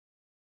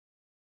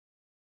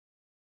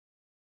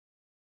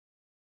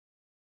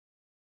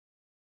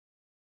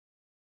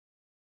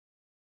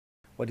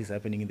what is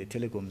happening in the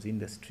telecoms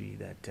industry,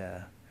 that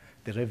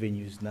the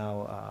revenues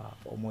now are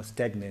almost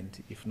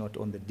stagnant, if not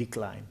on the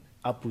decline.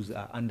 ARPUs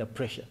are under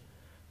pressure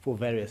for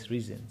various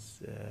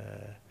reasons.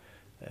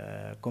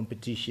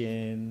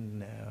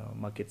 Competition,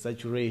 market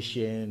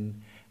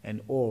saturation, and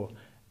all.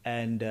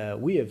 And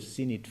we have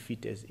seen it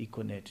fit as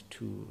Econet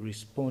to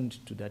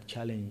respond to that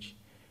challenge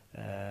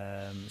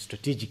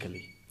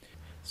strategically.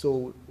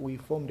 So we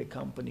formed a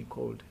company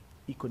called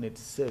EcoNet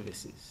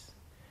Services,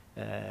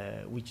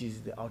 which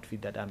is the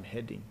outfit that I'm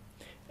heading.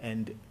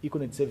 And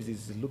EcoNet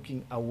Services is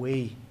looking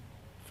away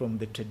from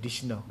the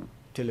traditional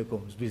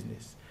telecoms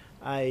business.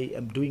 I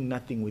am doing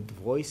nothing with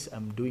voice,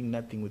 I'm doing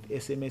nothing with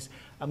SMS,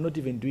 I'm not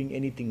even doing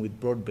anything with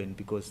broadband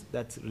because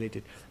that's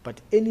related.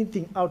 But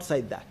anything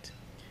outside that,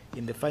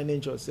 in the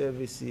financial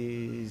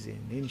services, in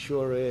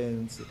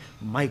insurance,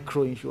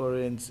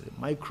 micro-insurance,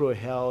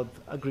 micro-health,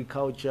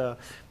 agriculture,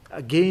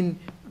 again,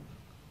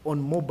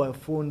 on mobile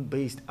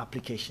phone-based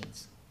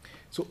applications.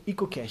 So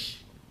EcoCash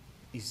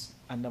is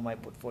under my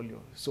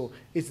portfolio. So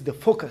it's the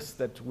focus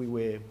that we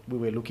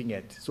were looking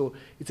at. So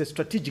it's a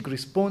strategic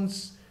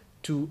response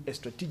to a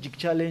strategic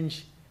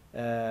challenge,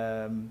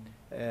 and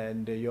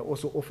you're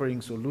also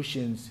offering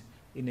solutions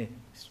in a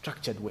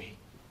structured way.